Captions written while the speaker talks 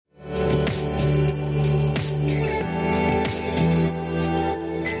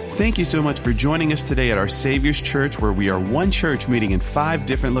Thank you so much for joining us today at our Savior's Church, where we are one church meeting in 5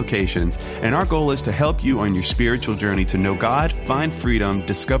 different locations. And our goal is to help you on your spiritual journey to know God, find freedom,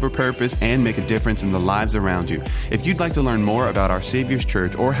 discover purpose, and make a difference in the lives around you. If you'd like to learn more about our Savior's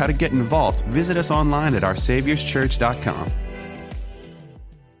Church or how to get involved, visit us online at oursaviorschurch.com.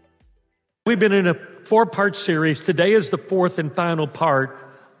 We've been in a 4-part series. Today is the 4th and final part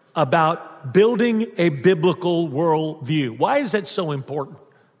about building a biblical worldview. Why is that so important?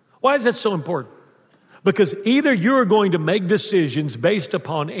 Why is that so important? Because either you're going to make decisions based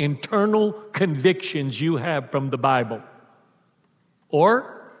upon internal convictions you have from the Bible,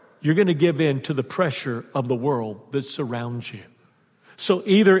 or you're going to give in to the pressure of the world that surrounds you. So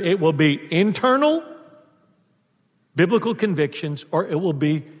either it will be internal biblical convictions, or it will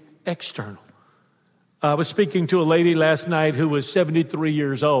be external. I was speaking to a lady last night who was 73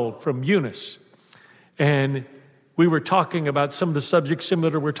 years old from Eunice, and we were talking about some of the subjects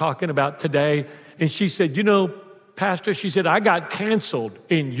similar we're talking about today. And she said, you know, Pastor, she said, I got canceled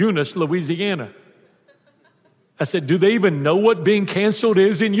in Eunice, Louisiana. I said, do they even know what being canceled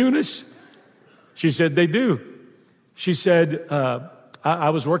is in Eunice? She said, they do. She said, I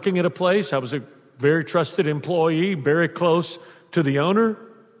was working at a place. I was a very trusted employee, very close to the owner.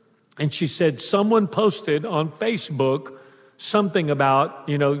 And she said, someone posted on Facebook something about,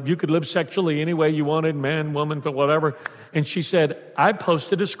 you know, you could live sexually any way you wanted, man, woman, for whatever. And she said, I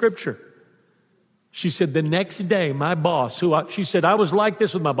posted a scripture. She said, the next day, my boss, she said, I was like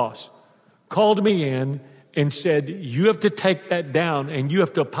this with my boss, called me in and said, you have to take that down and you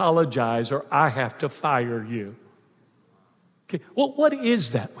have to apologize or I have to fire you. Okay. Well, what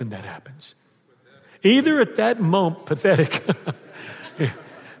is that when that happens? Either at that moment, pathetic.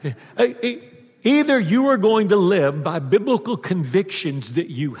 Either you are going to live by biblical convictions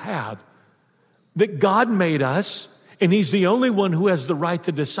that you have, that God made us, and He's the only one who has the right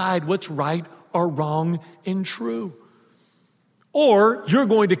to decide what's right or wrong and true. Or you're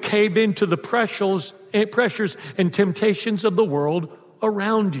going to cave into the pressures and temptations of the world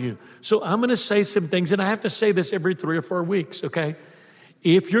around you. So I'm going to say some things, and I have to say this every 3 or 4 weeks, okay?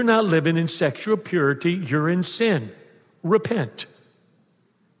 If you're not living in sexual purity, you're in sin. Repent.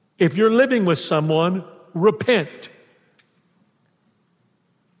 If you're living with someone, repent.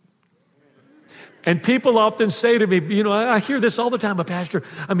 And people often say to me, you know, I hear this all the time, Pastor,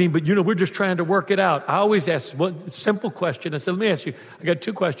 but you know, we're just trying to work it out. I always ask one simple question. I said, let me ask you, I got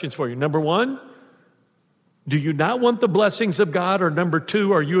 2 questions for you. Number 1, do you not want the blessings of God? Or number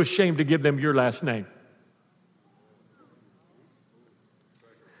 2, are you ashamed to give them your last name?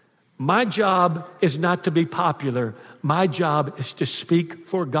 My job is not to be popular. My job is to speak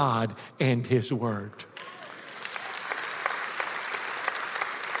for God and His Word.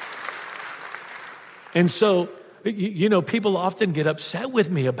 And so, you know, people often get upset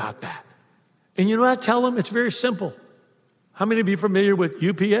with me about that. And you know what I tell them? It's very simple. How many of you are familiar with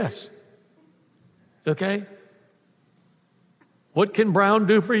UPS? Okay? What can Brown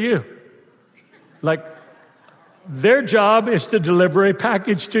do for you? Like, their job is to deliver a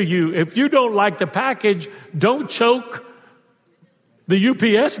package to you. If you don't like the package, don't choke the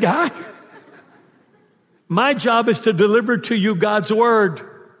UPS guy. My job is to deliver to you God's Word.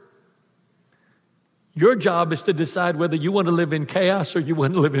 Your job is to decide whether you want to live in chaos or you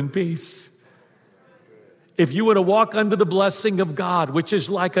want to live in peace. If you want to walk under the blessing of God, which is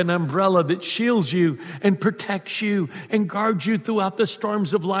like an umbrella that shields you and protects you and guards you throughout the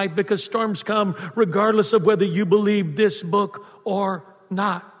storms of life, because storms come regardless of whether you believe this book or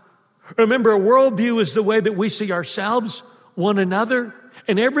not. Remember, a worldview is the way that we see ourselves, one another,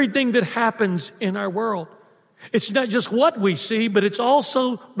 and everything that happens in our world. It's not just what we see, but it's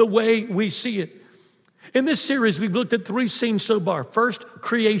also the way we see it. In this series, we've looked at 3 scenes so far. First,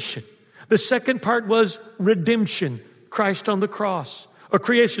 creation. The second part was redemption, Christ on the cross. Or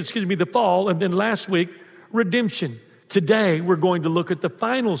creation, the fall. And then last week, redemption. Today, we're going to look at the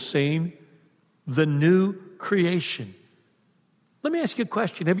final scene, the new creation. Let me ask you a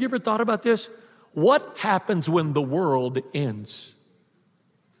question. Have you ever thought about this? What happens when the world ends?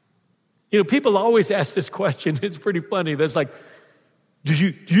 You know, people always ask this question. It's pretty funny. That's like, do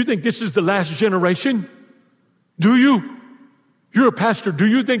you think this is the last generation? Do you? You're a pastor. Do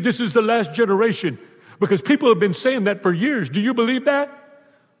you think this is the last generation? Because people have been saying that for years. Do you believe that?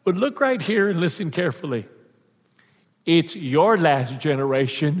 But look right here and listen carefully. It's your last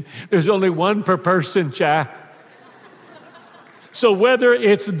generation. There's only one per person, child. So whether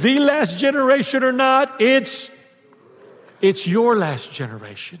it's the last generation or not, it's your last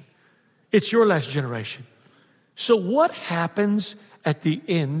generation. It's your last generation. So what happens at the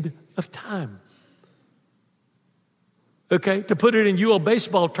end of time? Okay, to put it in UL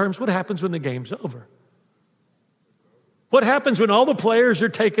baseball terms, what happens when the game's over? What happens when all the players are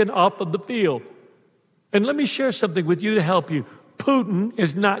taken off of the field? And let me share something with you to help you. Putin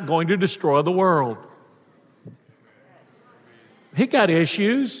is not going to destroy the world. He got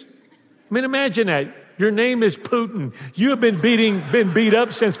issues. I mean, imagine that. Your name is Putin. You have been beat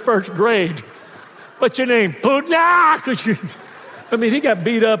up since first grade. What's your name? Putin. I mean, he got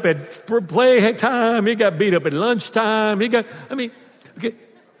beat up at play time. He got beat up at lunchtime.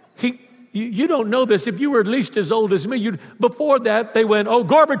 You don't know this. If you were at least as old as me, before that, they went,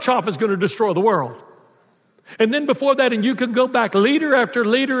 Gorbachev is going to destroy the world. And then before that, and you can go back, leader after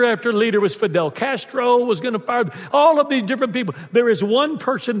leader after leader was Fidel Castro was going to fire all of these different people. There is one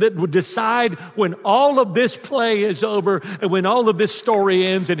person that would decide when all of this play is over and when all of this story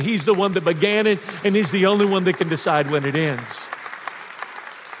ends, and he's the one that began it, and he's the only one that can decide when it ends.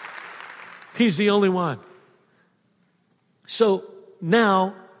 He's the only one. So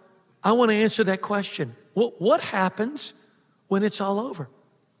now, I want to answer that question. What happens when it's all over?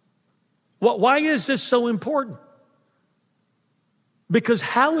 Why is this so important? Because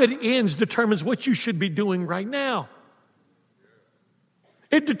how it ends determines what you should be doing right now.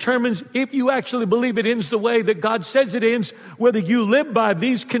 It determines if you actually believe it ends the way that God says it ends, whether you live by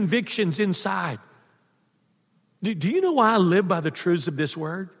these convictions inside. Do you know why I live by the truths of this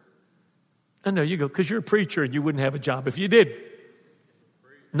word? I know you go, because you're a preacher and you wouldn't have a job if you did.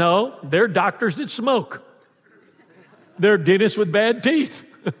 No, they're doctors that smoke. They're dentists with bad teeth.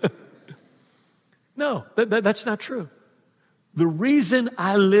 No, that's not true. The reason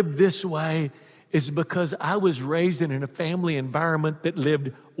I live this way is because I was raised in a family environment that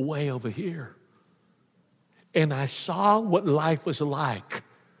lived way over here. And I saw what life was like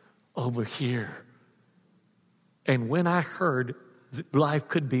over here. And when I heard that life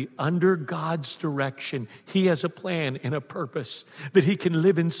could be under God's direction, He has a plan and a purpose, that He can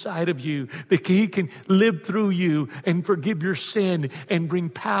live inside of you, that He can live through you and forgive your sin and bring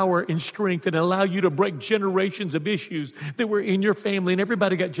power and strength and allow you to break generations of issues that were in your family. And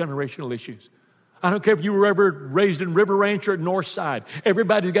everybody got generational issues. I don't care if you were ever raised in River Ranch or North Side.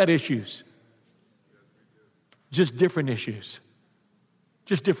 Everybody's got issues. Just different issues.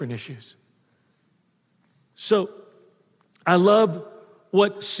 Just different issues. So, I love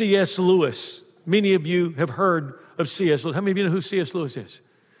what C.S. Lewis, many of you have heard of C.S. Lewis. How many of you know who C.S. Lewis is?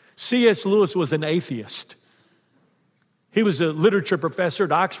 C.S. Lewis was an atheist. He was a literature professor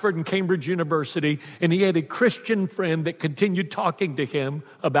at Oxford and Cambridge University, and he had a Christian friend that continued talking to him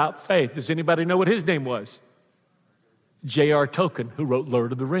about faith. Does anybody know what his name was? J.R. Tolkien, who wrote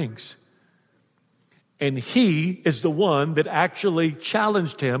Lord of the Rings. And he is the one that actually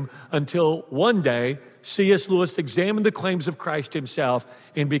challenged him until one day C.S. Lewis examined the claims of Christ himself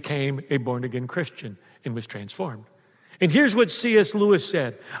and became a born-again Christian and was transformed. And here's what C.S. Lewis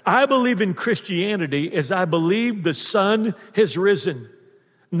said: I believe in Christianity as I believe the sun has risen,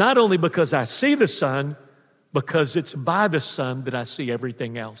 not only because I see the sun, because it's by the sun that I see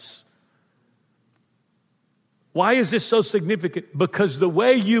everything else. Why is this so significant? Because the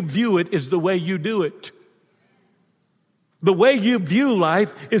way you view it is the way you do it. The way you view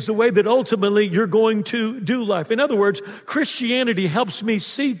life is the way that ultimately you're going to do life. In other words, Christianity helps me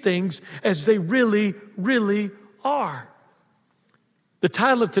see things as they really, really are. The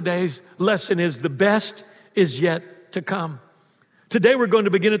title of today's lesson is "The Best Is Yet to Come." Today we're going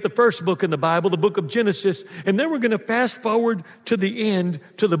to begin at the first book in the Bible, the book of Genesis, and then we're going to fast forward to the end,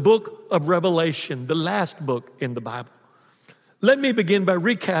 to the book of Revelation, the last book in the Bible. Let me begin by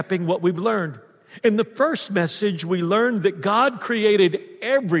recapping what we've learned. In the first message, we learned that God created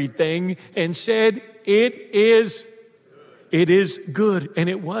everything and said, it is good, and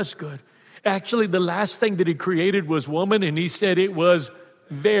it was good. Actually, the last thing that He created was woman, and He said it was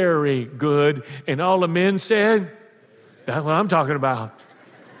very good. And all the men said, that's what I'm talking about.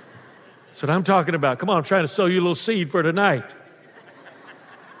 That's what I'm talking about. Come on, I'm trying to sow you a little seed for tonight.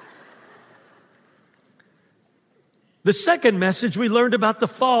 The second message, we learned about the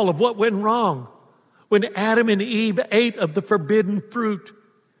fall, of what went wrong when Adam and Eve ate of the forbidden fruit.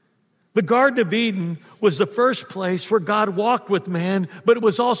 The Garden of Eden was the first place where God walked with man, but it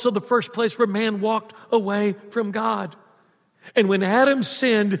was also the first place where man walked away from God. And when Adam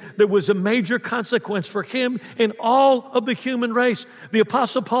sinned, there was a major consequence for him and all of the human race. The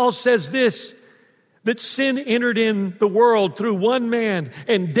Apostle Paul says this, that sin entered in the world through one man,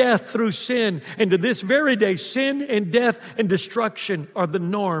 and death through sin. And to this very day, sin and death and destruction are the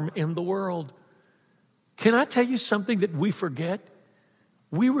norm in the world. Can I tell you something that we forget?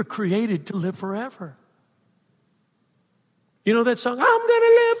 We were created to live forever. You know that song, I'm going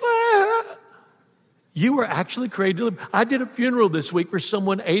to live forever. You were actually created to live. I did a funeral this week for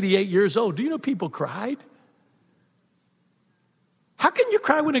someone 88 years old. Do you know people cried? How can you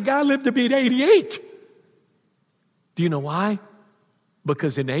cry when a guy lived to be 88? Do you know why?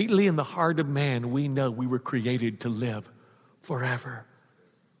 Because innately in the heart of man, we know we were created to live forever.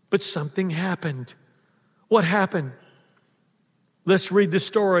 But something happened. What happened? Let's read the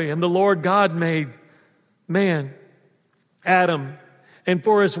story. And the Lord God made man, Adam, and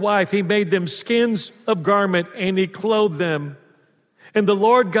for his wife, he made them skins of garment, and he clothed them. And the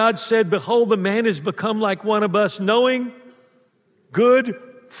Lord God said, behold, the man has become like one of us, knowing good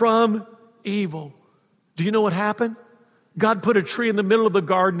from evil. Do you know what happened? God put a tree in the middle of the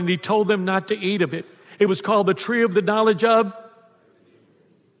garden, and he told them not to eat of it. It was called the tree of the knowledge of.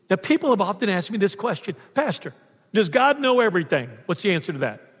 Now, people have often asked me this question, Pastor, does God know everything? What's the answer to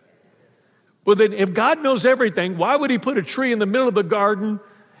that? Well, then, if God knows everything, why would he put a tree in the middle of the garden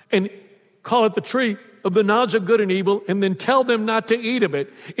and call it the tree of the knowledge of good and evil and then tell them not to eat of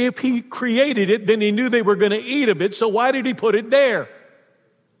it? If he created it, then he knew they were going to eat of it, so why did he put it there?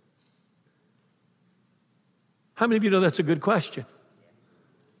 How many of you know that's a good question?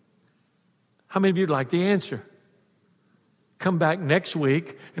 How many of you would like the answer? Come back next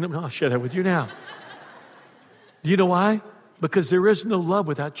week, and I'll share that with you now. Do you know why? Because there is no love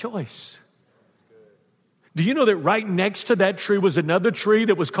without choice. Do you know that right next to that tree was another tree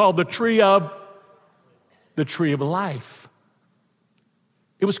that was called the tree of life?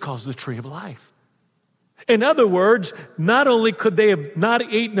 It was called the tree of life. In other words, not only could they have not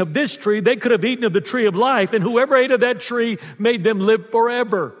eaten of this tree, they could have eaten of the tree of life, and whoever ate of that tree made them live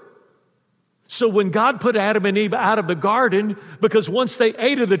forever. So when God put Adam and Eve out of the garden, because once they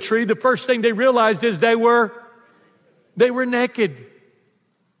ate of the tree, the first thing they realized is they were naked.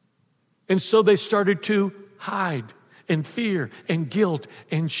 And so they started to hide, and fear and guilt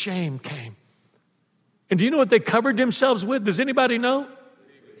and shame came. And do you know what they covered themselves with? Does anybody know?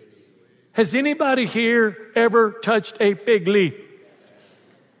 Has anybody here ever touched a fig leaf?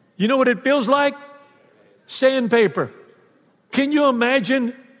 You know what it feels like? Sandpaper. Can you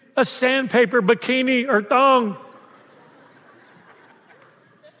imagine a sandpaper bikini or thong?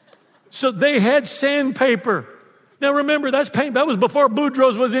 So they had sandpaper. Now remember, that's paint. That was before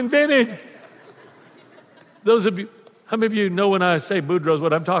Boudreaux's was invented. Those of you, how many of you know when I say Boudreaux's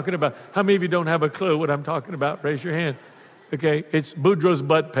what I'm talking about? How many of you don't have a clue what I'm talking about? Raise your hand. Okay, it's Boudreaux's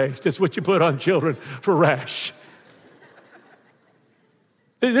butt paste. It's what you put on children for rash.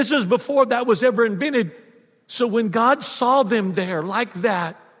 This is before that was ever invented. So when God saw them there like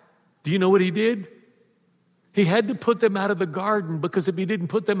that, do you know what he did? He had to put them out of the garden, because if he didn't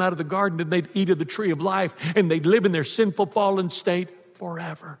put them out of the garden, then they'd eat of the tree of life and they'd live in their sinful, fallen state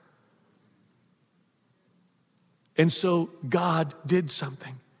forever. And so God did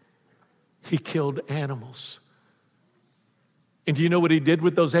something. He killed animals. And do you know what he did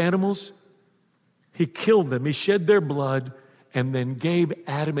with those animals? He killed them. He shed their blood and then gave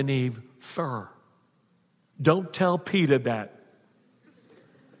Adam and Eve fur. Don't tell Peter that.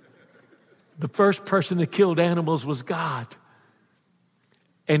 The first person that killed animals was God.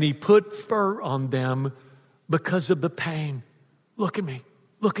 And he put fur on them because of the pain. Look at me.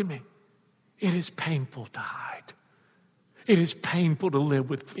 Look at me. It is painful to hide. It is painful to live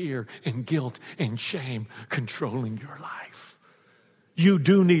with fear and guilt and shame controlling your life. You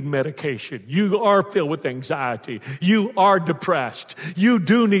do need medication. You are filled with anxiety. You are depressed. You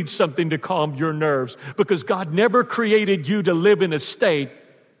do need something to calm your nerves, because God never created you to live in a state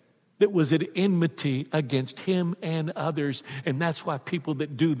that was at enmity against him and others. And that's why people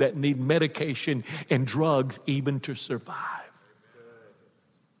that do that need medication and drugs even to survive.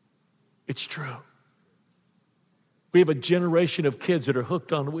 It's true. We have a generation of kids that are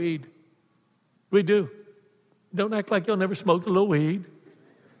hooked on weed. We do. Don't act like you'll never smoked a little weed.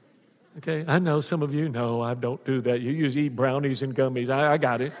 Okay, I know some of you know I don't do that. You usually eat brownies and gummies. I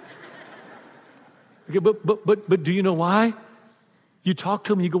got it. Okay, but do you know why? You talk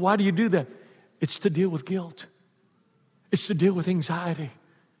to them, you go, why do you do that? It's to deal with guilt. It's to deal with anxiety.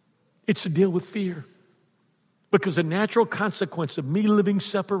 It's to deal with fear. Because a natural consequence of me living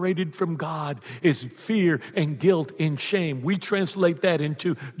separated from God is fear and guilt and shame. We translate that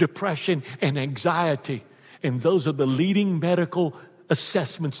into depression and anxiety. And those are the leading medical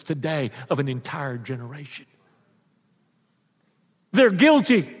assessments today of an entire generation. They're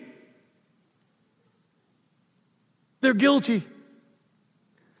guilty. They're guilty.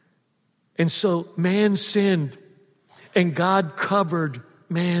 And so man sinned, and God covered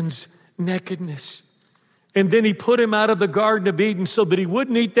man's nakedness. And then he put him out of the Garden of Eden so that he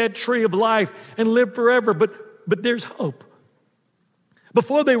wouldn't eat that tree of life and live forever. But there's hope.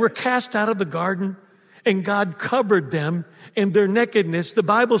 Before they were cast out of the garden, and God covered them in their nakedness. The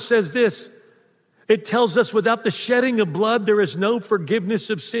Bible says this. It tells us without the shedding of blood, there is no forgiveness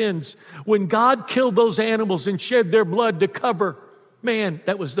of sins. When God killed those animals and shed their blood to cover, man,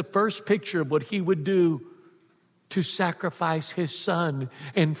 that was the first picture of what he would do to sacrifice his son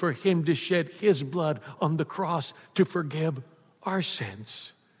and for him to shed his blood on the cross to forgive our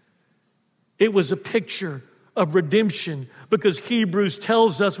sins. It was a picture of redemption because Hebrews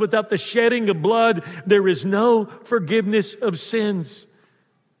tells us without the shedding of blood, there is no forgiveness of sins.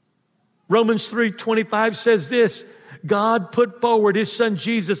 Romans 3:25 says this, God put forward his son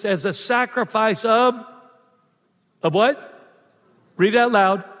Jesus as a sacrifice of what? Read out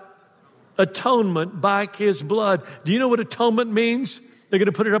loud. Atonement by his blood. Do you know what atonement means? They're going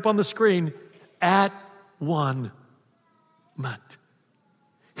to put it up on the screen. At one moment.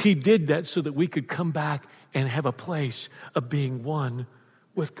 He did that so that we could come back and have a place of being one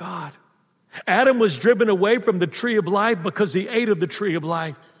with God. Adam was driven away from the tree of life because he ate of the tree of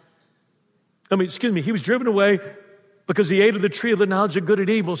life. He was driven away because he ate of the tree of the knowledge of good and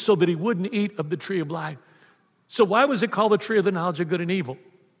evil so that he wouldn't eat of the tree of life. So why was it called the tree of the knowledge of good and evil?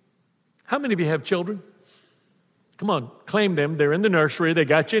 How many of you have children? Come on, claim them. They're in the nursery. They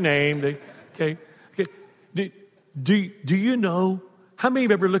got your name. Okay. Do you know, how many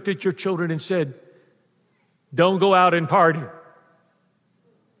have ever looked at your children and said, don't go out and party?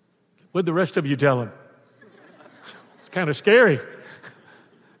 What'd the rest of you tell them? It's kind of scary.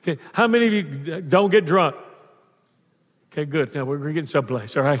 Okay, how many of you don't get drunk? Okay, good. Now we're getting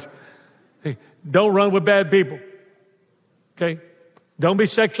someplace, all right? Hey, don't run with bad people. Okay? Don't be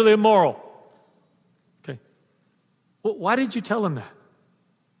sexually immoral. Okay? Well, why did you tell them that?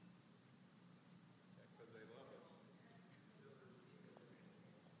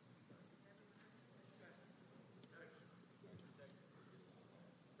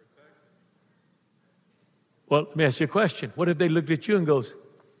 Well, let me ask you a question. What if they looked at you and goes,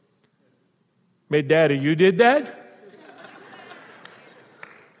 "Hey, Daddy, you did that?"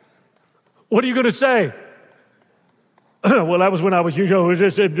 What are you going to say? Well, that was when I was young.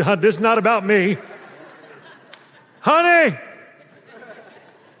 This is not about me. Honey,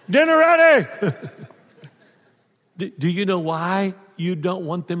 dinner ready. Do you know why you don't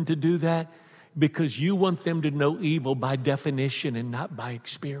want them to do that? Because you want them to know evil by definition and not by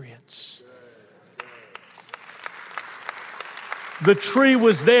experience. The tree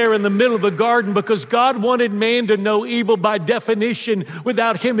was there in the middle of the garden because God wanted man to know evil by definition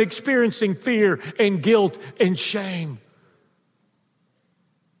without him experiencing fear and guilt and shame.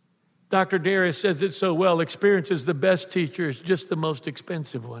 Dr. Darius says it so well, experience is the best teacher, it's just the most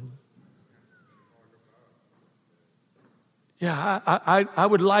expensive one. Yeah, I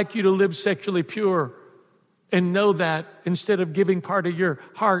would like you to live sexually pure and know that instead of giving part of your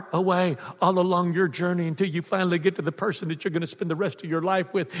heart away all along your journey until you finally get to the person that you're going to spend the rest of your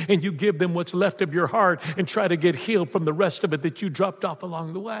life with and you give them what's left of your heart and try to get healed from the rest of it that you dropped off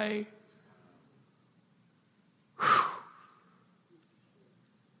along the way. Whew.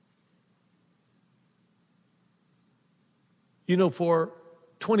 You know, for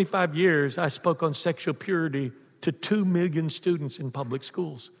 25 years, I spoke on sexual purity to 2 million students in public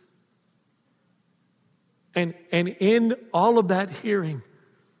schools. And in all of that hearing,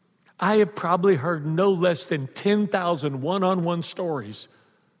 I have probably heard no less than 10,000 one-on-one stories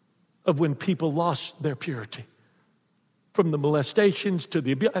of when people lost their purity. From the molestations to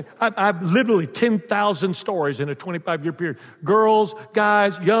the abuse. I've literally 10,000 stories in a 25-year period. Girls,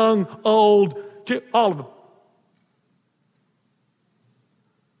 guys, young, old, all of them.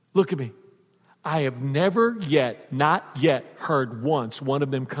 Look at me. I have never yet, not yet, heard once one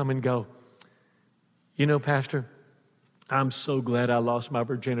of them come and go, "You know, Pastor, I'm so glad I lost my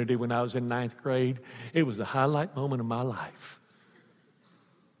virginity when I was in 9th grade. It was the highlight moment of my life."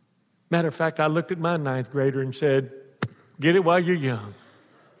 Matter of fact, I looked at my 9th grader and said, "Get it while you're young."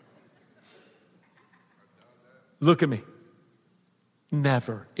 Look at me.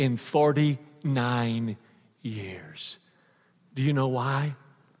 Never in 49 years. Do you know why?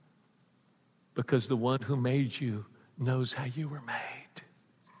 Because the one who made you knows how you were made.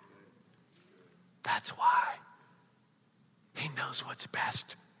 That's why. He knows what's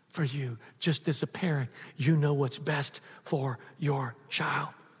best for you. Just as a parent, you know what's best for your child.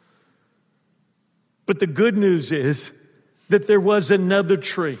 But the good news is that there was another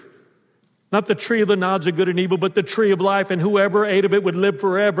tree. Not the tree of the knowledge of good and evil, but the tree of life, and whoever ate of it would live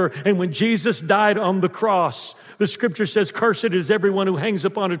forever. And when Jesus died on the cross, the scripture says, "Cursed is everyone who hangs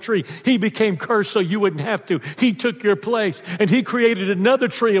upon a tree." He became cursed so you wouldn't have to. He took your place, and he created another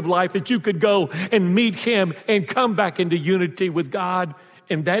tree of life that you could go and meet him and come back into unity with God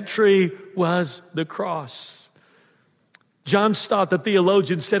and that tree was the cross. John Stott, the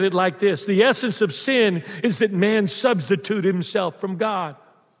theologian, said it like this: the essence of sin is that man substitute himself from God.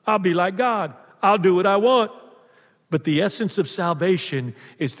 I'll be like God. I'll do what I want. But the essence of salvation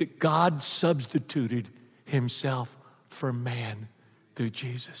is that God substituted himself for man through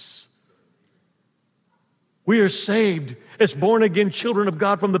Jesus. We are saved as born-again children of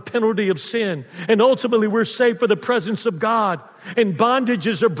God from the penalty of sin. And ultimately, we're saved for the presence of God. And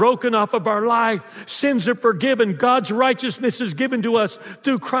bondages are broken off of our life. Sins are forgiven. God's righteousness is given to us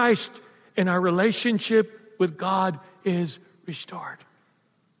through Christ. And our relationship with God is restored.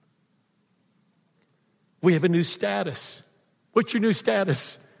 We have a new status. What's your new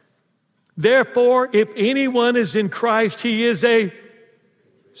status? Therefore, if anyone is in Christ, he is a...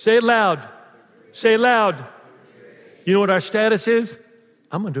 Say it loud. Say it loud. You know what our status is?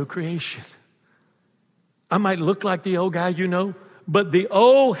 I'm a new creation. I might look like the old guy, you know, but the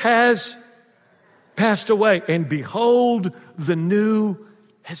old has passed away. And behold, the new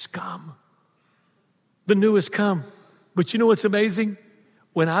has come. The new has come. But you know what's amazing?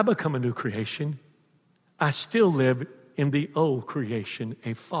 When I become a new creation, I still live in the old creation,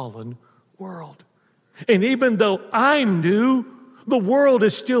 a fallen world. And even though I'm new, the world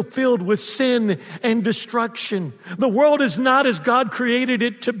is still filled with sin and destruction. The world is not as God created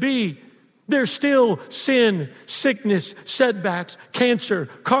it to be. There's still sin, sickness, setbacks, cancer,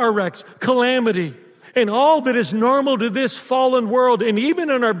 car wrecks, calamity, and all that is normal to this fallen world. And even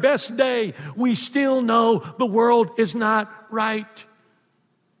on our best day, we still know the world is not right.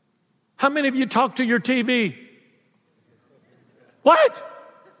 How many of you talk to your TV? What?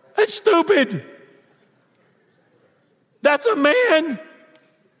 That's stupid. That's a man.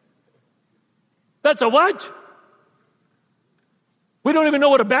 That's a what? We don't even know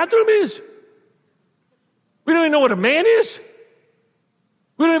what a bathroom is. We don't even know what a man is.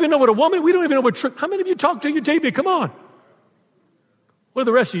 We don't even know what a woman. We don't even know what. How many of you talk to your TV? Come on. What are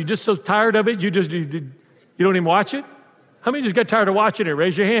the rest of you? Just so tired of it, you don't even watch it? How many just got tired of watching it?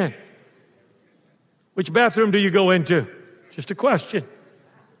 Raise your hand. Which bathroom do you go into? Just a question.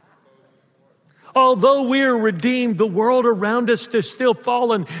 Although we are redeemed, the world around us is still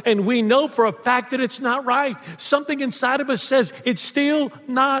fallen, and we know for a fact that it's not right. Something inside of us says it's still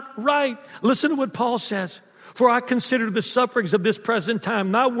not right. Listen to what Paul says. For I consider the sufferings of this present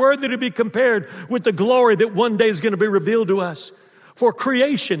time not worthy to be compared with the glory that one day is going to be revealed to us. For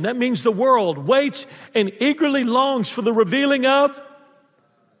creation, that means the world, waits and eagerly longs for the revealing of...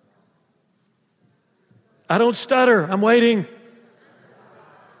 I don't stutter, I'm waiting.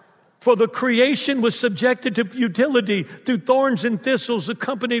 For the creation was subjected to futility through thorns and thistles,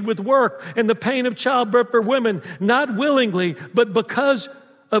 accompanied with work and the pain of childbirth for women, not willingly, but because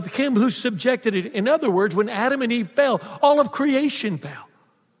of him who subjected it. In other words, when Adam and Eve fell, all of creation fell.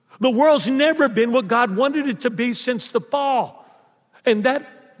 The world's never been what God wanted it to be since the fall. And that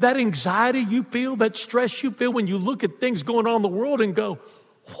anxiety you feel, that stress you feel when you look at things going on in the world and go,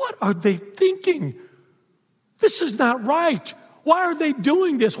 what are they thinking? This is not right. Why are they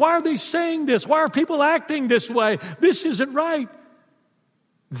doing this? Why are they saying this? Why are people acting this way? This isn't right.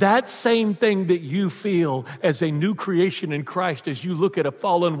 That same thing that you feel as a new creation in Christ as you look at a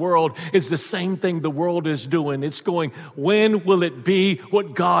fallen world is the same thing the world is doing. It's going, when will it be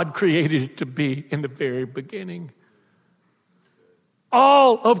what God created it to be in the very beginning?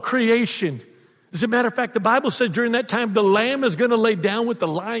 All of creation. As a matter of fact, the Bible says during that time, the lamb is going to lay down with the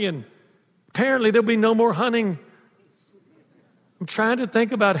lion. Apparently, there'll be no more hunting. I'm trying to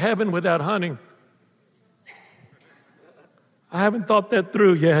think about heaven without hunting. I haven't thought that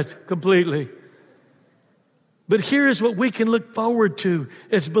through yet completely. But here's what we can look forward to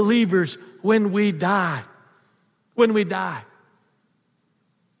as believers when we die. When we die.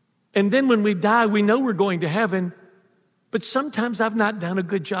 And then when we die, we know we're going to heaven. But sometimes I've not done a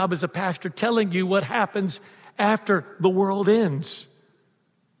good job as a pastor telling you what happens after the world ends.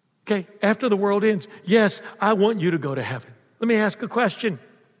 Okay, after the world ends. Yes, I want you to go to heaven. Let me ask a question.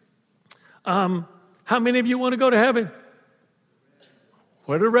 How many of you want to go to heaven?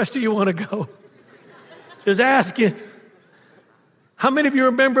 Where do the rest of you want to go? Just asking. How many of you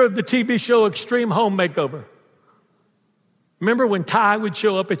remember the TV show Extreme Home Makeover? Remember when Ty would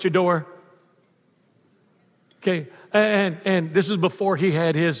show up at your door? Okay, and this was before he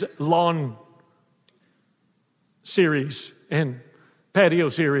had his lawn series and patio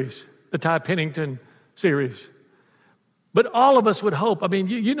series, the Ty Pennington series. But all of us would hope, I mean,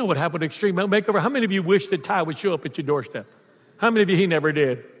 you know what happened to Extreme Home Makeover. How many of you wish that Ty would show up at your doorstep? How many of you he never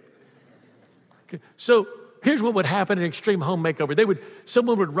did? Okay. So here's what would happen in Extreme Home Makeover.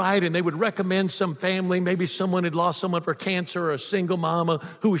 Someone would write and they would recommend some family. Maybe someone had lost someone for cancer, or a single mama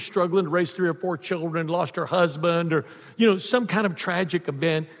who was struggling to raise 3 or 4 children, lost her husband, or, some kind of tragic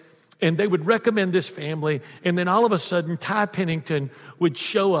event. And they would recommend this family. And then all of a sudden, Ty Pennington would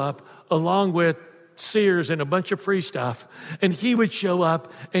show up along with Sears and a bunch of free stuff. And he would show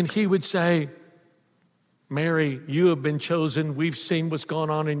up and he would say, Mary, you have been chosen. We've seen what's going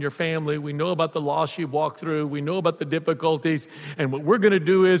on in your family. We know about the loss you've walked through. We know about the difficulties. And what we're going to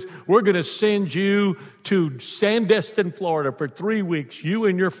do is we're going to send you to Sandestin, Florida for 3 weeks, you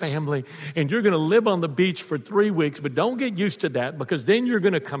and your family. And you're going to live on the beach for 3 weeks. But don't get used to that, because then you're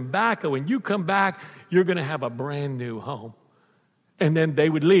going to come back. And when you come back, you're going to have a brand new home. And then they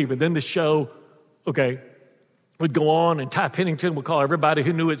would leave. And then the show, would go on, and Ty Pennington would call everybody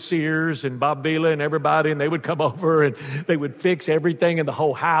who knew at Sears and Bob Vila and everybody, and they would come over and they would fix everything in the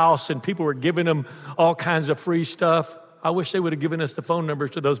whole house, and people were giving them all kinds of free stuff. I wish they would have given us the phone numbers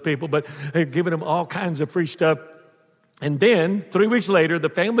to those people, but they're giving them all kinds of free stuff. And then 3 weeks later, the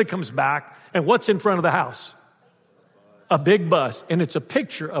family comes back, and what's in front of the house? A big bus, and it's a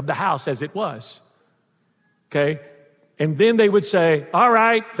picture of the house as it was. Okay? And then they would say, all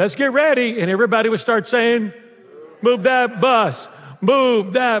right, let's get ready. And everybody would start saying, move that bus,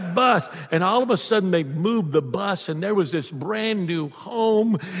 move that bus. And all of a sudden they moved the bus, and there was this brand new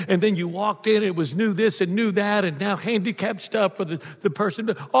home. And then you walked in, it was new this and new that, and now handicapped stuff for the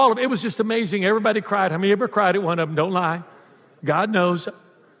person. All of it. It was just amazing. Everybody cried. How many ever cried at one of them? Don't lie. God knows.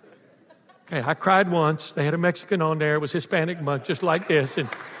 Okay, I cried once. They had a Mexican on there. It was Hispanic month, just like this. And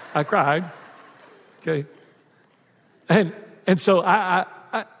I cried. Okay. And so I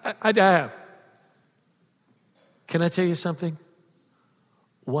have. Can I tell you something?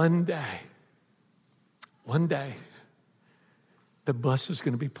 One day, the bus is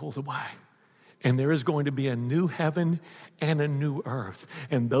going to be pulled away. And there is going to be a new heaven and a new earth.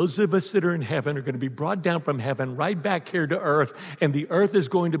 And those of us that are in heaven are going to be brought down from heaven right back here to earth. And the earth is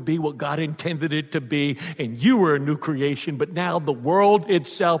going to be what God intended it to be. And you are a new creation. But now the world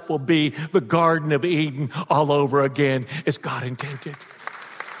itself will be the Garden of Eden all over again, as God intended.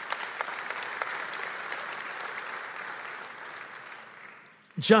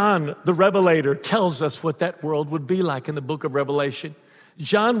 John, the Revelator, tells us what that world would be like in the book of Revelation.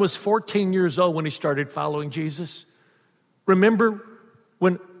 John was 14 years old when he started following Jesus. Remember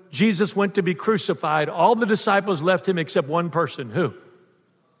when Jesus went to be crucified, all the disciples left him except one person. Who?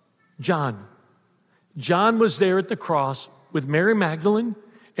 John. John was there at the cross with Mary Magdalene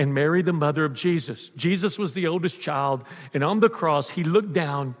and Mary, the mother of Jesus. Jesus was the oldest child, and on the cross, he looked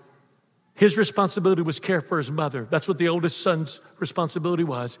down. His responsibility was care for his mother. That's what the oldest son's responsibility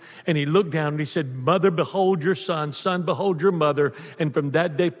was. And he looked down and he said, Mother, behold your son. Son, behold your mother. And from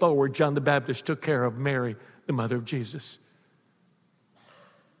that day forward, John the Baptist took care of Mary, the mother of Jesus.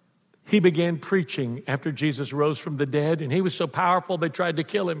 He began preaching after Jesus rose from the dead. And he was so powerful, they tried to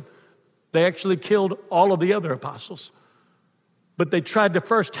kill him. They actually killed all of the other apostles. But they tried to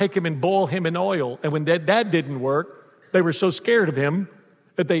first take him and boil him in oil. And when that didn't work, they were so scared of him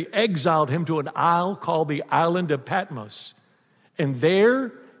that they exiled him to an isle called the island of Patmos. And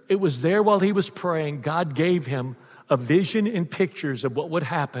it was there while he was praying, God gave him a vision and pictures of what would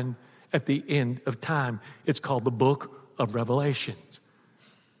happen at the end of time. It's called the book of Revelation.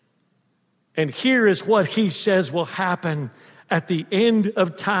 And here is what he says will happen at the end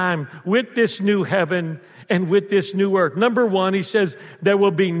of time with this new heaven and with this new earth. Number one, he says, there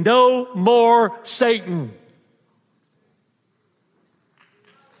will be no more Satan.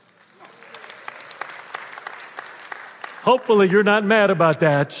 Hopefully you're not mad about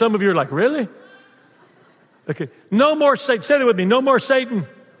that. Some of you are like, really? Okay. No more Satan. Say it with me. No more Satan.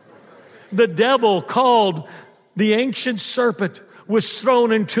 The devil, called the ancient serpent, was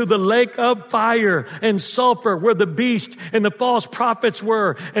thrown into the lake of fire and sulfur where the beast and the false prophets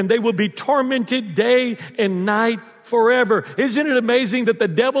were, and they will be tormented day and night forever. Isn't it amazing that the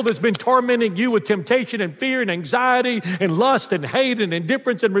devil that's been tormenting you with temptation and fear and anxiety and lust and hate and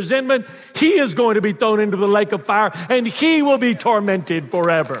indifference and resentment, he is going to be thrown into the lake of fire, and he will be tormented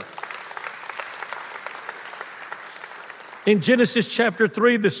forever. In Genesis chapter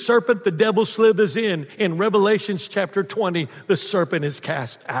 3, the serpent, the devil, slithers in. In Revelation chapter 20, the serpent is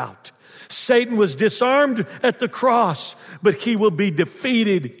cast out. Satan was disarmed at the cross, but he will be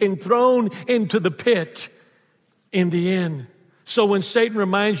defeated and thrown into the pit in the end. So when Satan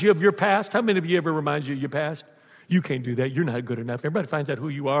reminds you of your past, how many of you ever remind you of your past? You can't do that. You're not good enough. Everybody finds out who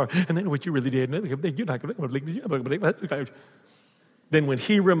you are and then what you really did. You're not going to. Then when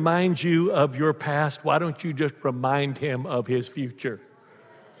he reminds you of your past, why don't you just remind him of his future?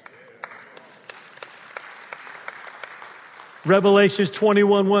 Revelations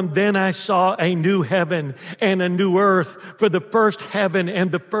 21:1, then I saw a new heaven and a new earth, for the first heaven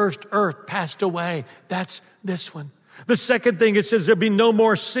and the first earth passed away. That's this one. The second thing, it says there'll be no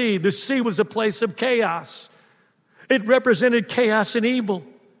more sea. The sea was a place of chaos. It represented chaos and evil.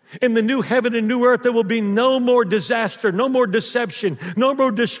 In the new heaven and new earth, there will be no more disaster, no more deception, no more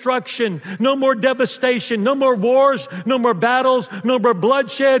destruction, no more devastation, no more wars, no more battles, no more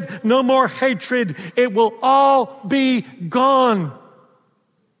bloodshed, no more hatred. It will all be gone.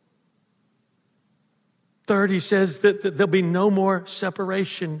 Third, he says that there'll be no more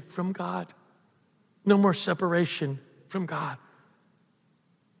separation from God. No more separation from God.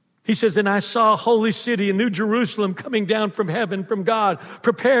 He says, and I saw a holy city, a new Jerusalem coming down from heaven, from God,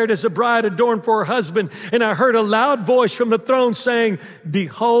 prepared as a bride adorned for her husband. And I heard a loud voice from the throne saying,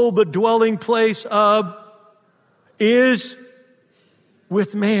 behold, the dwelling place of is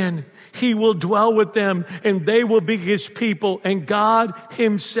with man. He will dwell with them, and they will be his people, and God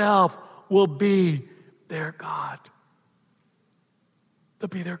himself will be their God. They'll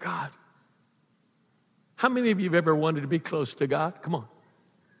be their God. How many of you have ever wanted to be close to God? Come on.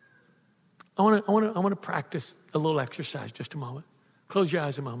 I want to practice a little exercise just a moment. Close your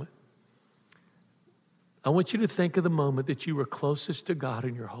eyes a moment. I want you to think of the moment that you were closest to God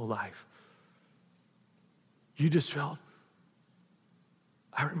in your whole life. You just felt,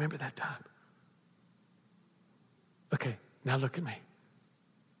 I remember that time. Okay, now look at me.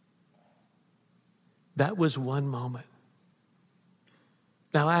 That was one moment.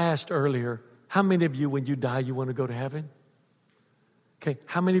 Now, I asked earlier, how many of you, when you die, you want to go to heaven? Okay,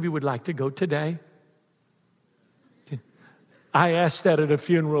 how many of you would like to go today? I asked that at a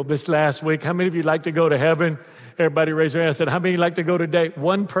funeral this last week. How many of you like to go to heaven? Everybody raised their hand. I said, how many like to go today?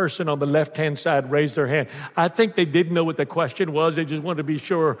 One person on the left-hand side raised their hand. I think they didn't know what the question was. They just wanted to be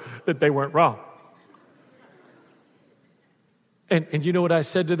sure that they weren't wrong. And you know what I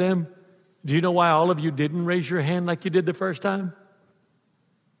said to them? Do you know why all of you didn't raise your hand like you did the first time?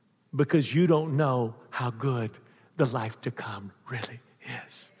 Because you don't know how good the life to come really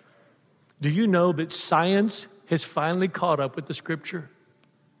is. Do you know that science has finally caught up with the scripture?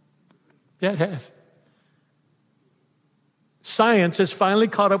 Yeah, it has. Science has finally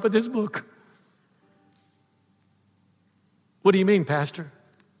caught up with this book. What do you mean, Pastor?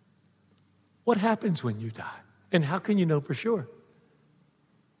 What happens when you die? And how can you know for sure?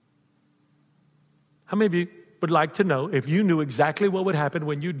 How many of you would like to know, if you knew exactly what would happen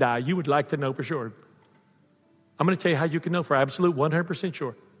when you die, you would like to know for sure? I'm going to tell you how you can know for absolute 100%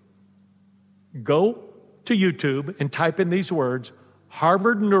 sure. Go to YouTube and type in these words,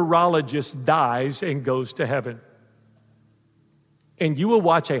 Harvard neurologist dies and goes to heaven. And you will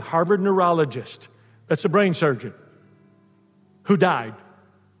watch a Harvard neurologist, that's a brain surgeon, who died.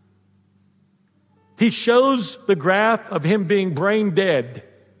 He shows the graph of him being brain dead.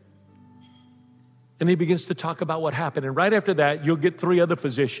 And he begins to talk about what happened. And right after that, you'll get three other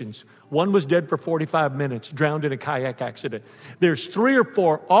physicians. One was dead for 45 minutes, drowned in a kayak accident. There's three or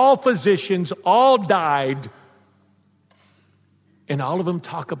four, all physicians, all died. And all of them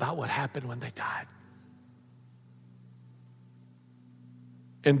talk about what happened when they died.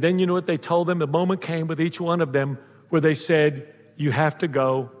 And then you know what they told them? The moment came with each one of them where they said, you have to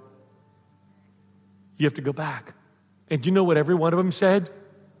go. You have to go back. And you know what every one of them said?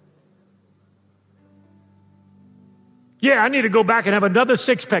 Yeah, I need to go back and have another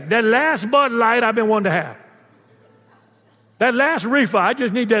six-pack. That last Bud Light I've been wanting to have. That last reefer, I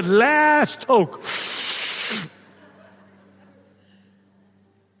just need that last toke.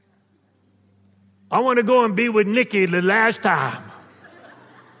 I want to go and be with Nikki the last time.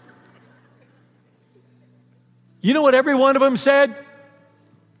 You know what every one of them said?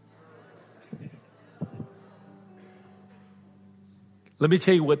 Let me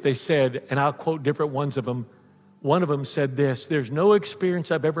tell you what they said, and I'll quote different ones of them. One of them said this, there's no experience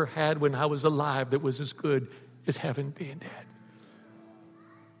I've ever had when I was alive that was as good as heaven being dead.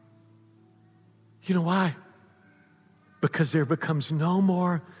 You know why? Because there becomes no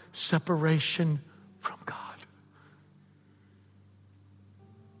more separation from God.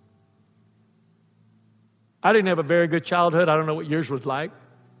 I didn't have a very good childhood. I don't know what yours was like.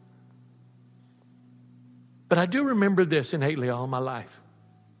 But I do remember this innately all my life.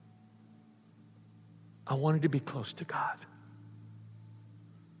 I wanted to be close to God.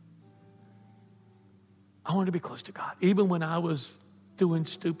 I wanted to be close to God. Even when I was doing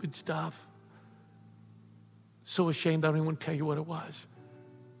stupid stuff. So ashamed I don't even want to tell you what it was.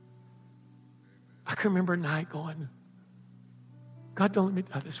 I can remember a night going, God, don't let me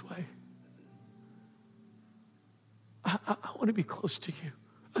die this way. I want to be close to you.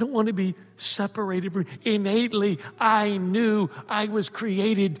 don't want to be separated. Innately, I knew I was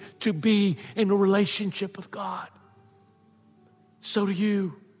created to be in a relationship with God. So do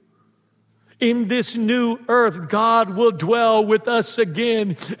you. In this new earth, God will dwell with us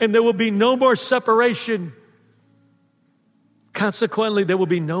again, and there will be no more separation. Consequently, there will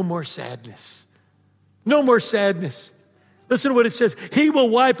be no more sadness. No more sadness. Listen to what it says. He will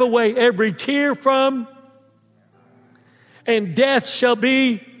wipe away every tear from, and death shall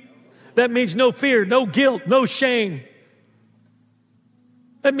be. That means no fear, no guilt, no shame.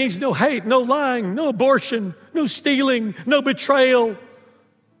 That means no hate, no lying, no abortion, no stealing, no betrayal,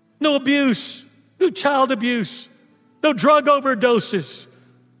 no abuse, no child abuse, no drug overdoses.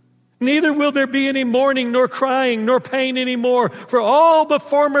 Neither will there be any mourning, nor crying, nor pain anymore, for all the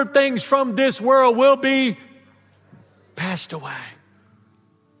former things from this world will be passed away.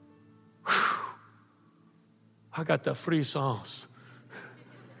 Whew. I got the free songs.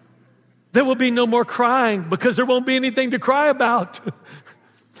 There will be no more crying because there won't be anything to cry about.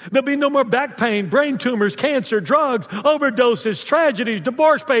 There'll be no more back pain, brain tumors, cancer, drugs, overdoses, tragedies,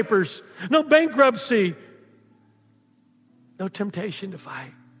 divorce papers, no bankruptcy, no temptation to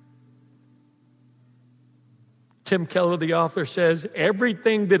fight. Tim Keller, the author, says,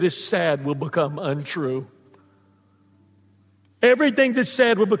 everything that is sad will become untrue. Everything that's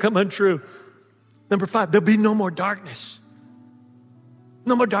sad will become untrue. Number 5, there'll be no more darkness.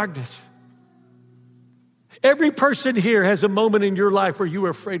 No more darkness. Every person here has a moment in your life where you were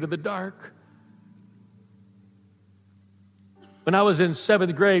afraid of the dark. When I was in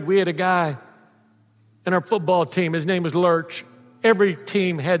 7th grade, we had a guy in our football team. His name was Lurch. Every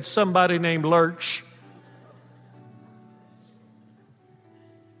team had somebody named Lurch.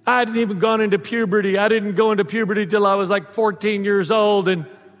 I hadn't even gone into puberty. I didn't go into puberty till I was like 14 years old, and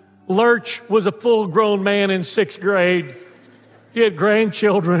Lurch was a full-grown man in 6th grade. He had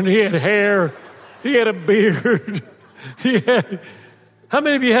grandchildren. He had hair. He had a beard. How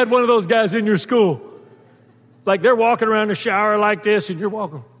many of you had one of those guys in your school? Like they're walking around the shower like this, and you're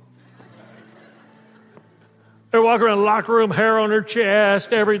walking. They're walking around the locker room, hair on their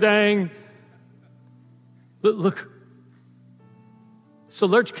chest, everything. Look. So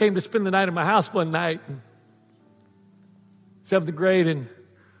Lurch came to spend the night at my house one night, 7th grade, and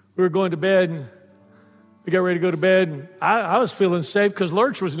we were going to bed, and we got ready to go to bed, and I was feeling safe because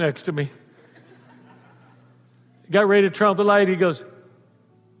Lurch was next to me. Got ready to turn off the light. He goes,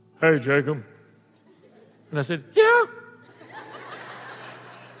 "Hey, Jacob." And I said, "Yeah."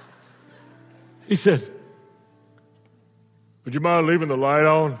 He said, "Would you mind leaving the light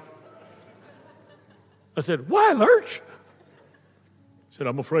on?" I said, "Why, Lurch?" He said,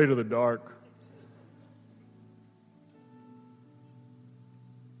 "I'm afraid of the dark."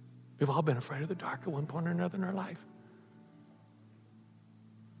 We've all been afraid of the dark at one point or another in our life.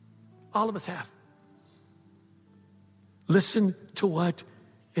 All of us have. Listen to what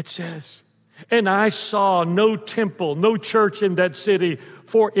it says. And I saw no temple, no church in that city,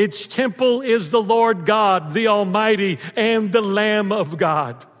 for its temple is the Lord God, the Almighty, and the Lamb of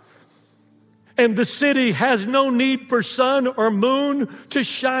God. And the city has no need for sun or moon to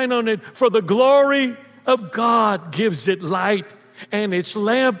shine on it, for the glory of God gives it light, and its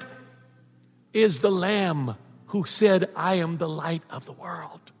lamp is the Lamb who said, "I am the light of the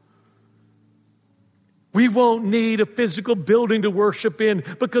world." We won't need a physical building to worship in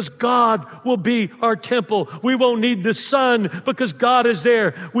because God will be our temple. We won't need the sun because God is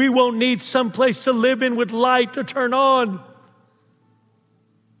there. We won't need some place to live in with light to turn on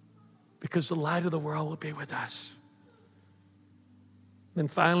because the light of the world will be with us. Then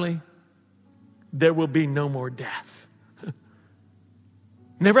finally, there will be no more death.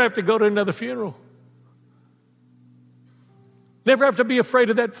 Never have to go to another funeral. Never have to be afraid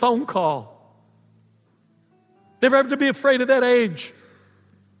of that phone call. Never have to be afraid of that age.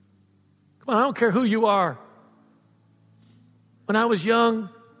 Come on, I don't care who you are. When I was young,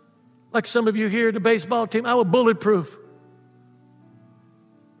 like some of you here, the baseball team, I was bulletproof.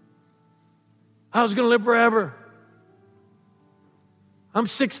 I was going to live forever. I'm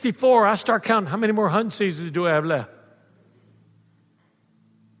 64. I start counting how many more hunting seasons do I have left.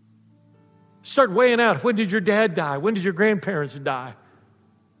 Start weighing out, when did your dad die? When did your grandparents die?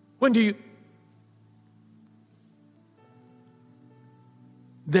 When do you...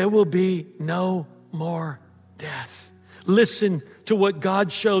 There will be no more death. Listen to what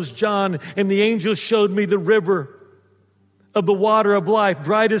God shows John, and the angel showed me the river of the water of life,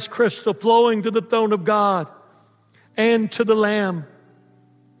 bright as crystal, flowing to the throne of God and to the Lamb.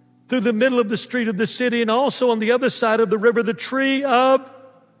 Through the middle of the street of the city, and also on the other side of the river, the tree of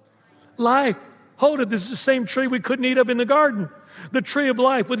life. Hold it, this is the same tree we couldn't eat of in the garden. The tree of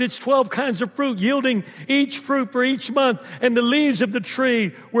life with its 12 kinds of fruit, yielding each fruit for each month. And the leaves of the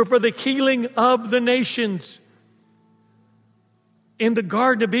tree were for the healing of the nations. In the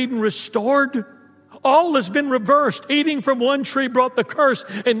Garden of Eden restored, all has been reversed. Eating from one tree brought the curse,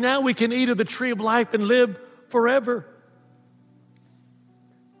 and now we can eat of the tree of life and live forever.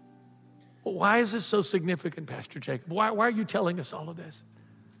 Well, why is this so significant, Pastor Jacob? Why are you telling us all of this?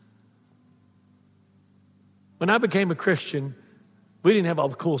 When I became a Christian, we didn't have all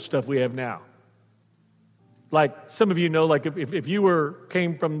the cool stuff we have now. Like some of you know, like if you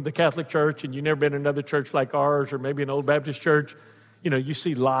came from the Catholic Church and you never been in another church like ours or maybe an old Baptist church, you know, you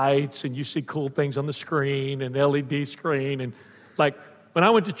see lights and you see cool things on the screen and LED screen. And like when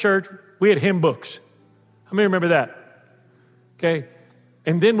I went to church, we had hymn books. How many remember that? Okay.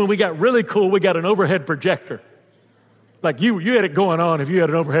 And then when we got really cool, we got an overhead projector. Like you had it going on if you had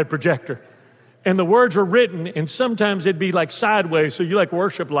an overhead projector. And the words were written, and sometimes it'd be like sideways, so you like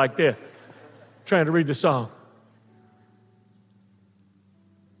worship like this, trying to read the song.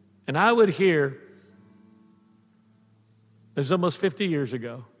 And I would hear, it was almost 50 years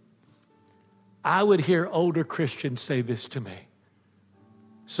ago, I would hear older Christians say this to me.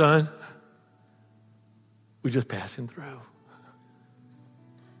 Son, we're just passing through.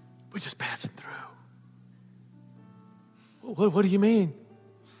 We're just passing through. What do you mean?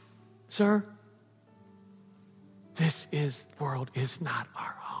 Sir, this world is not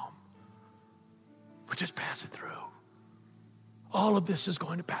our home. We're just passing through. All of this is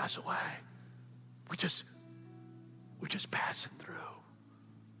going to pass away. We're just passing through.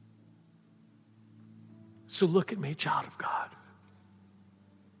 So look at me, child of God.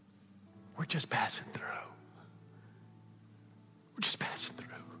 We're just passing through. We're just passing through.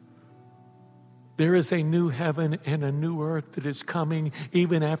 There is a new heaven and a new earth that is coming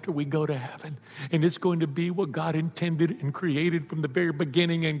even after we go to heaven. And it's going to be what God intended and created from the very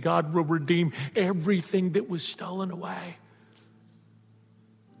beginning. And God will redeem everything that was stolen away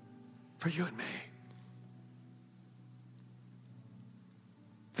for you and me.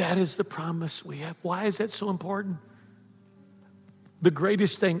 That is the promise we have. Why is that so important? The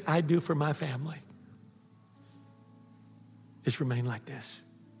greatest thing I do for my family is remain like this.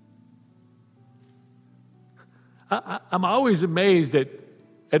 I'm always amazed at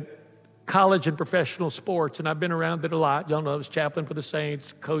college and professional sports, and I've been around it a lot. Y'all know I was chaplain for the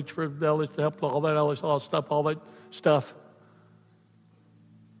Saints, coach for all that stuff.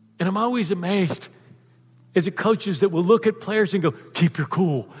 And I'm always amazed as the coaches that will look at players and go, keep your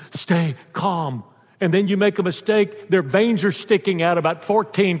cool, stay calm. And then you make a mistake, their veins are sticking out about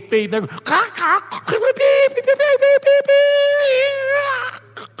 14 feet. They're going,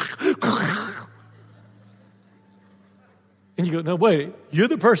 and you go, no, wait, you're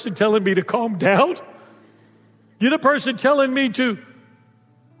the person telling me to calm down? You're the person telling me to.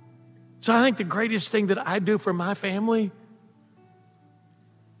 So I think the greatest thing that I do for my family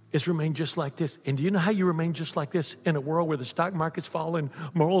is remain just like this. And do you know how you remain just like this in a world where the stock market's falling,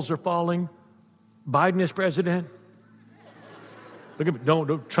 morals are falling, Biden is president? Look at me.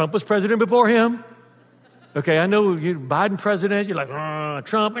 Don't Trump was president before him. Okay, I know you Biden president, you're like,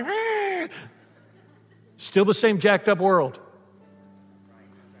 Trump. Still the same jacked up world.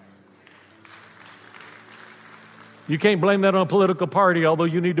 You can't blame that on a political party, although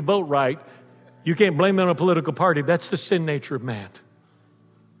you need to vote right. You can't blame that on a political party. That's the sin nature of man.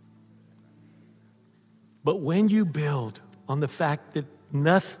 But when you build on the fact that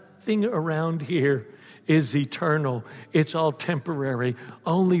nothing around here is eternal, it's all temporary,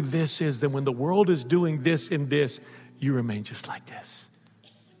 only this is, then when the world is doing this and this, you remain just like this.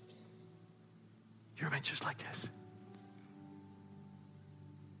 You remain just like this.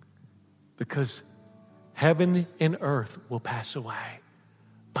 Because heaven and earth will pass away,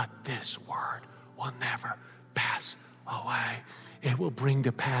 but this word will never pass away. It will bring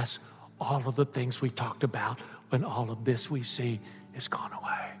to pass all of the things we talked about when all of this we see is gone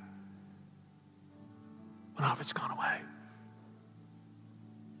away. When all of it's gone away.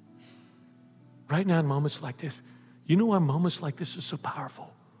 Right now in moments like this, you know why moments like this are so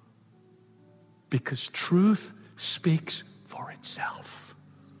powerful? Because truth speaks for itself.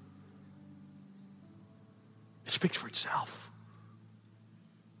 It speaks for itself.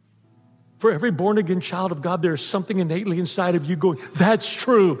 For every born-again child of God, there is something innately inside of you going, that's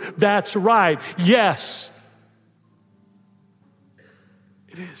true, that's right, yes.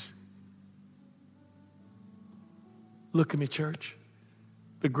 It is. Look at me, church.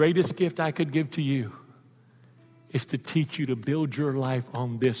 The greatest gift I could give to you is to teach you to build your life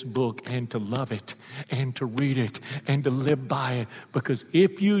on this book and to love it and to read it and to live by it. Because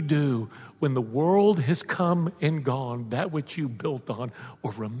if you do, when the world has come and gone, that which you built on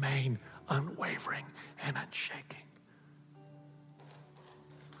will remain unwavering and unshaking.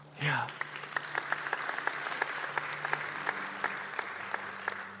 Yeah.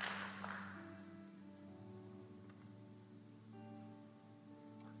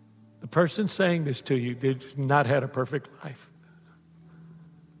 The person saying this to you did not had a perfect life.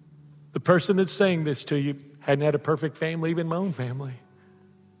 The person that's saying this to you hadn't had a perfect family, even my own family.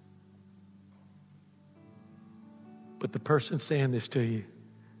 But the person saying this to you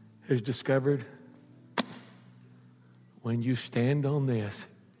has discovered when you stand on this,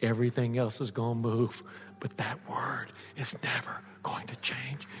 everything else is going to move. But that word is never going to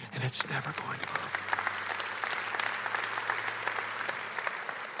change, and it's never going to move.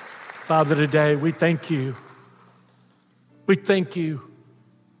 Father, today we thank you. We thank you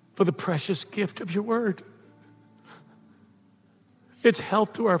for the precious gift of your word. It's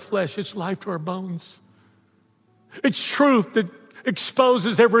health to our flesh. It's life to our bones. It's truth that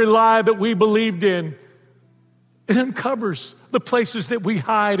exposes every lie that we believed in. It uncovers the places that we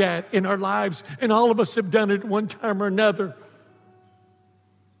hide at in our lives, and all of us have done it at one time or another.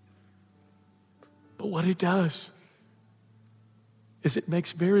 But what it does is it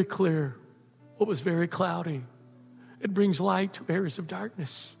makes very clear what was very cloudy. It brings light to areas of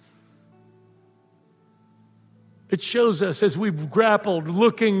darkness. It shows us as we've grappled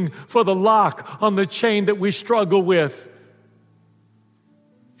looking for the lock on the chain that we struggle with.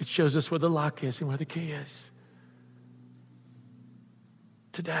 It shows us where the lock is and where the key is.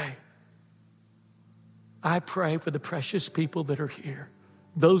 Today, I pray for the precious people that are here,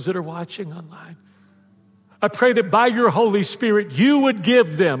 those that are watching online. I pray that by your Holy Spirit, you would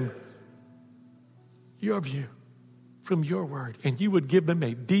give them your view from your word, and you would give them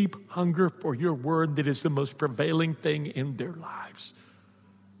a deep hunger for your word that is the most prevailing thing in their lives.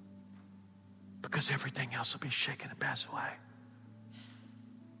 Because everything else will be shaken and pass away.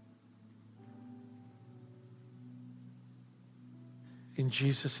 In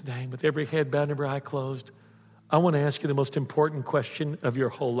Jesus' name, with every head bowed and every eye closed, I want to ask you the most important question of your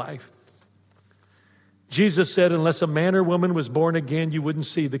whole life. Jesus said, unless a man or woman was born again, you wouldn't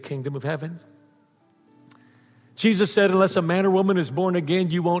see the kingdom of heaven. Jesus said, unless a man or woman is born again,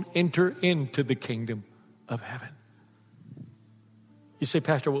 you won't enter into the kingdom of heaven. You say,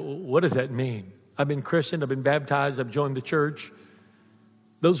 Pastor, what does that mean? I've been Christian, I've been baptized, I've joined the church.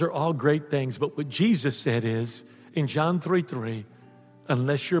 Those are all great things. But what Jesus said is, in John 3:3,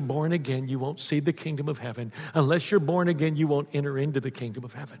 unless you're born again, you won't see the kingdom of heaven. Unless you're born again, you won't enter into the kingdom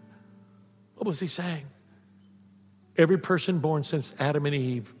of heaven. What was he saying? Every person born since Adam and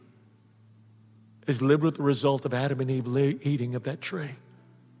Eve has lived with the result of Adam and Eve eating of that tree.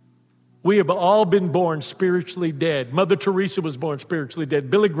 We have all been born spiritually dead. Mother Teresa was born spiritually dead.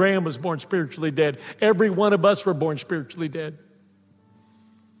 Billy Graham was born spiritually dead. Every one of us were born spiritually dead.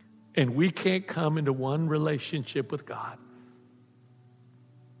 And we can't come into one relationship with God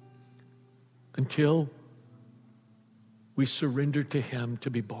until we surrender to Him to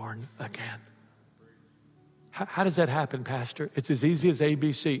be born again. How does that happen, Pastor? It's as easy as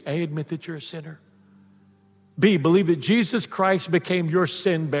ABC. A, admit that you're a sinner. B, believe that Jesus Christ became your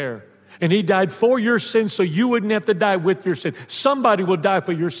sin bearer. And He died for your sin so you wouldn't have to die with your sin. Somebody will die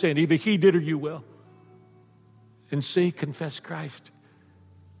for your sin. Either He did or you will. And C, confess Christ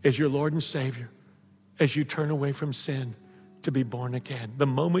as your Lord and Savior as you turn away from sin to be born again. The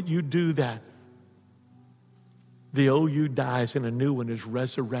moment you do that, the old you dies and a new one is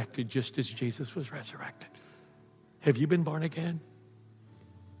resurrected just as Jesus was resurrected. Have you been born again?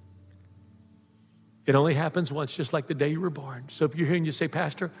 It only happens once, just like the day you were born. So if you're here and you say,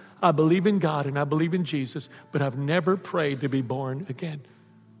 Pastor, I believe in God and I believe in Jesus, but I've never prayed to be born again.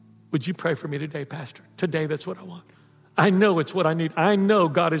 Would you pray for me today, Pastor? Today, that's what I want. I know it's what I need. I know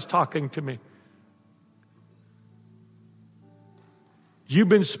God is talking to me. You've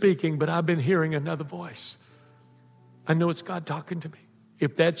been speaking, but I've been hearing another voice. I know it's God talking to me.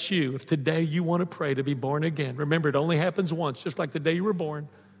 If that's you, if today you want to pray to be born again, remember it only happens once, just like the day you were born.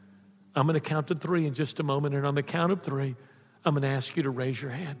 I'm going to count to 3 in just a moment, and on the count of 3, I'm going to ask you to raise your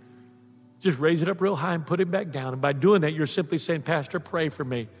hand. Just raise it up real high and put it back down. And by doing that, you're simply saying, Pastor, pray for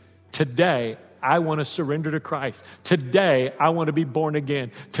me. Today, I want to surrender to Christ. Today, I want to be born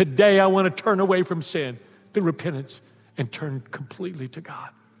again. Today, I want to turn away from sin through repentance and turn completely to God.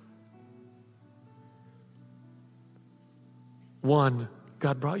 1,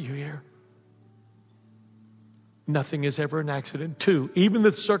 God brought you here. Nothing is ever an accident. 2, even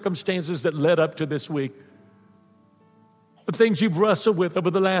the circumstances that led up to this week the things you've wrestled with over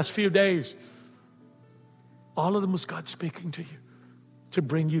the last few days. All of them was God speaking to you to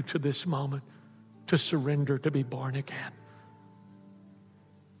bring you to this moment, to surrender, to be born again.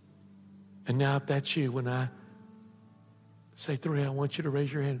 And now if that's you, when I say 3, I want you to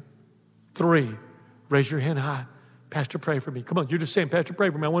raise your hand. 3, raise your hand high. Pastor, pray for me. Come on, you're just saying, Pastor, pray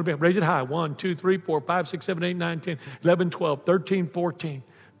for me. I want to be, raise it high. 1, 2, 3, 4, 5, 6, 7, 8, 9, 10, 11, 12, 13, 14,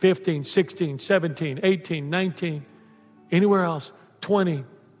 15, 16, 17, 18, 19. Anywhere else? 20,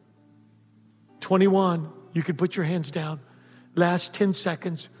 21. You could put your hands down. Last 10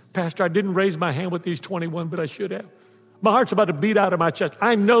 seconds. Pastor, I didn't raise my hand with these 21, but I should have. My heart's about to beat out of my chest.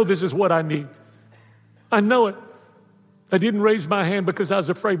 I know this is what I need. I know it. I didn't raise my hand because I was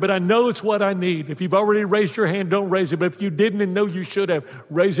afraid, but I know it's what I need. If you've already raised your hand, don't raise it. But if you didn't and know you should have,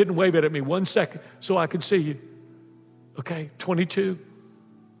 raise it and wave it at me 1 second so I can see you. Okay, 22.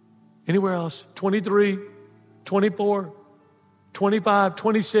 Anywhere else? 23, 24, 25,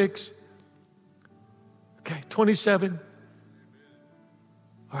 26. Okay, 27.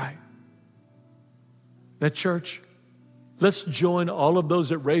 All right. That church, let's join all of those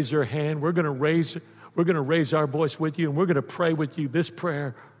that raise their hand. We're going to raise our voice with you, and we're going to pray with you this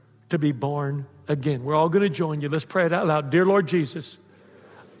prayer to be born again. We're all going to join you. Let's pray it out loud. Dear Lord Jesus,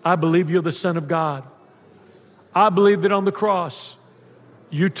 I believe you're the Son of God. I believe that on the cross,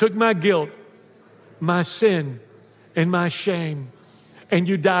 you took my guilt, my sin, and my shame, and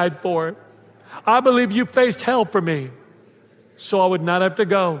you died for it. I believe you faced hell for me so I would not have to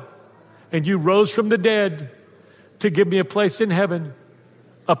go. And you rose from the dead to give me a place in heaven,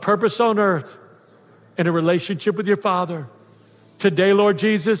 a purpose on earth, and a relationship with your Father. Today, Lord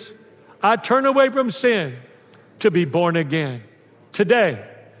Jesus, I turn away from sin to be born again. Today,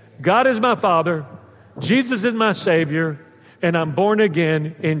 God is my Father, Jesus is my Savior, and I'm born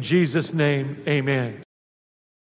again in Jesus' name. Amen.